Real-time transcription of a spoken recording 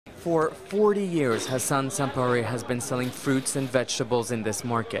For 40 years, Hassan Sampare has been selling fruits and vegetables in this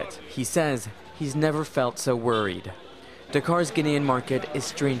market. He says he's never felt so worried. Dakar's Guinean market is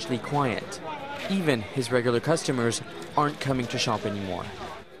strangely quiet. Even his regular customers aren't coming to shop anymore.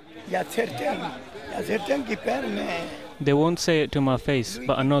 They won't say it to my face,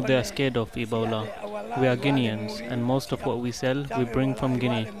 but I know they're scared of Ebola. We are Guineans, and most of what we sell, we bring from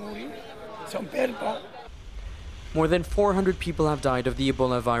Guinea. More than 400 people have died of the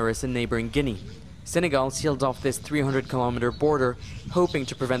Ebola virus in neighbouring Guinea. Senegal sealed off this 300-kilometer border, hoping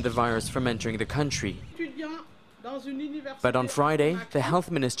to prevent the virus from entering the country. But on Friday, the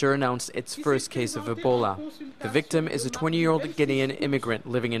health minister announced its first case of Ebola. The victim is a 20-year-old Guinean immigrant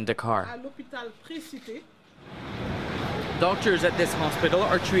living in Dakar. Doctors at this hospital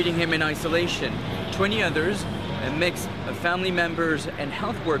are treating him in isolation. 20 others, a mix of family members and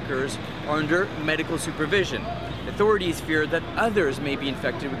health workers, are under medical supervision. Authorities fear that others may be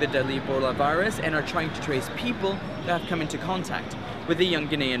infected with the deadly Ebola virus and are trying to trace people that have come into contact with the young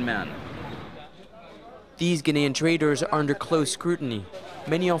Ghanaian man. These Ghanaian traders are under close scrutiny.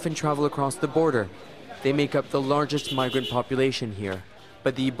 Many often travel across the border. They make up the largest migrant population here.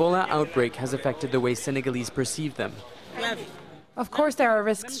 But the Ebola outbreak has affected the way Senegalese perceive them. Of course there are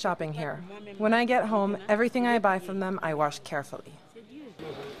risks shopping here. When I get home, everything I buy from them I wash carefully.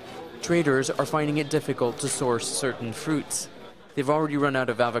 Traders are finding it difficult to source certain fruits. They've already run out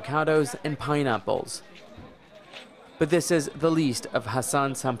of avocados and pineapples. But this is the least of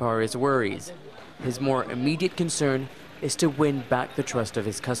Hassan Sampare's worries. His more immediate concern is to win back the trust of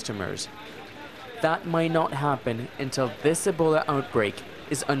his customers. That might not happen until this Ebola outbreak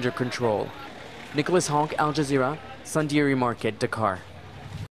is under control. Nicolas, Haque, Al Jazeera, Sandiri Market, Dakar.